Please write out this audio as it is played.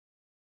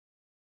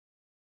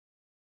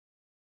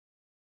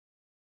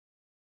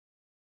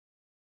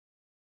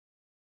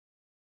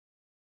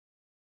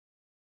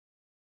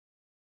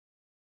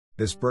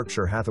This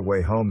Berkshire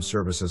Hathaway Home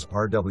Services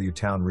RW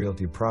Towne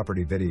Realty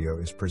property video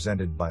is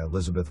presented by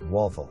Elizabeth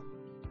Walthall.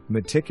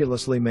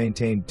 Meticulously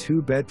maintained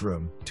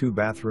 2-bedroom,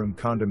 2-bathroom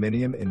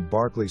condominium in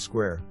Barclay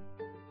Square.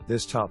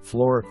 This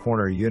top-floor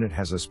corner unit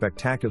has a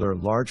spectacular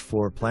large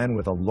floor plan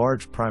with a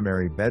large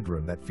primary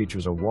bedroom that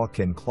features a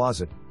walk-in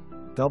closet,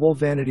 double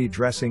vanity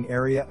dressing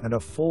area and a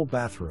full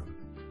bathroom.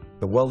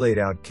 The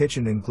well-laid-out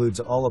kitchen includes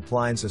all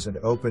appliances and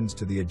opens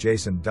to the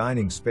adjacent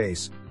dining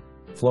space.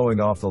 Flowing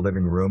off the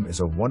living room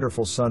is a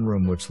wonderful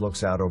sunroom which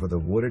looks out over the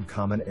wooded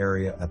common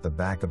area at the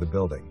back of the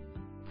building.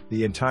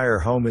 The entire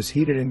home is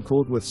heated and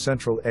cooled with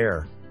central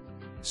air.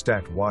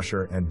 Stacked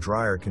washer and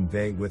dryer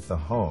convey with the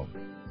home.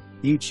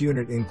 Each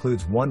unit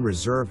includes one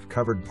reserved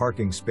covered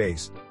parking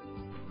space.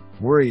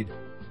 Worried?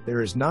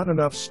 There is not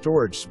enough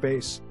storage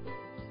space?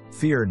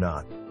 Fear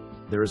not.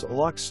 There is a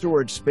locked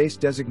storage space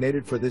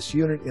designated for this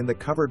unit in the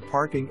covered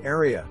parking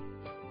area.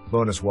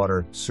 Bonus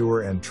water,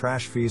 sewer and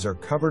trash fees are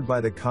covered by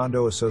the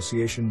Condo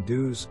Association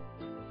dues.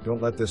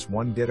 Don't let this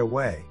one get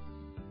away.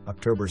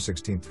 October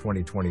 16,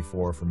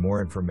 2024. For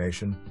more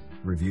information,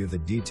 review the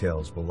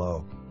details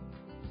below.